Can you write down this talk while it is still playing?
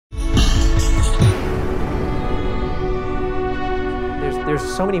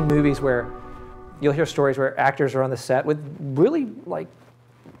there's so many movies where you'll hear stories where actors are on the set with really like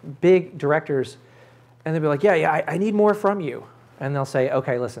big directors, and they'll be like, yeah, I need more from you. And they'll say,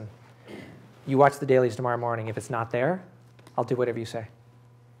 okay, listen, you watch the dailies tomorrow morning. If it's not there, I'll do whatever you say.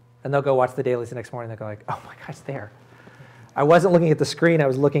 And they'll go watch the dailies the next morning. They'll go like, oh my God, it's there. I wasn't looking at the screen. I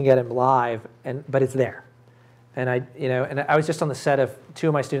was looking at him live, but it's there. And I was just on the set of, two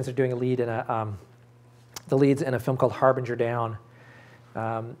of my students are doing a lead in the leads in a film called Harbinger Down.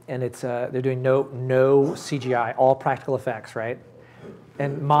 And it's they're doing no CGI, all practical effects, right?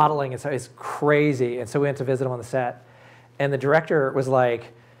 And modeling, and so it's crazy. And so we went to visit them on the set. And the director was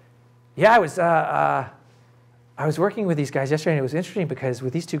like, yeah, I was working with these guys yesterday, and it was interesting because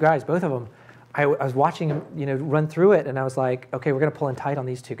with these two guys, both of them, I was watching them, run through it, and I was like, okay, we're going to pull in tight on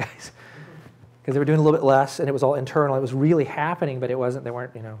these two guys. Because they were doing a little bit less, and it was all internal. It was really happening, but it wasn't, they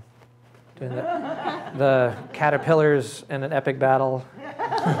weren't, doing the caterpillars in an epic battle,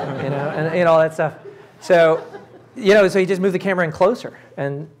 and all that stuff. So, so you just move the camera in closer,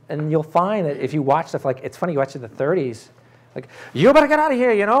 and you'll find that if you watch stuff like, it's funny, you watch it in the 30s, like, you better get out of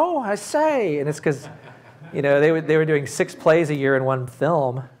here, I say. And it's because, they were doing 6 plays a year in one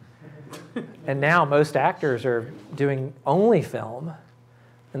film, and now most actors are doing only film,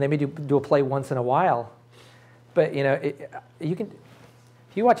 and they may do a play once in a while. But, you can,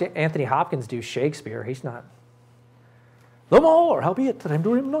 if you watch Anthony Hopkins do Shakespeare, he's not, the more, howbeit that I'm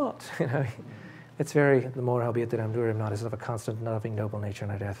doing him not. It's very, the more howbeit that I'm doing him not is of a constant, loving, noble nature,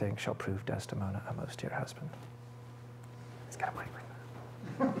 and I dare think shall prove Desdemona a most dear husband. It's got a mic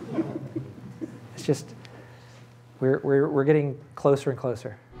like that. It's just, we're getting closer and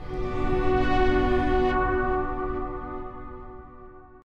closer.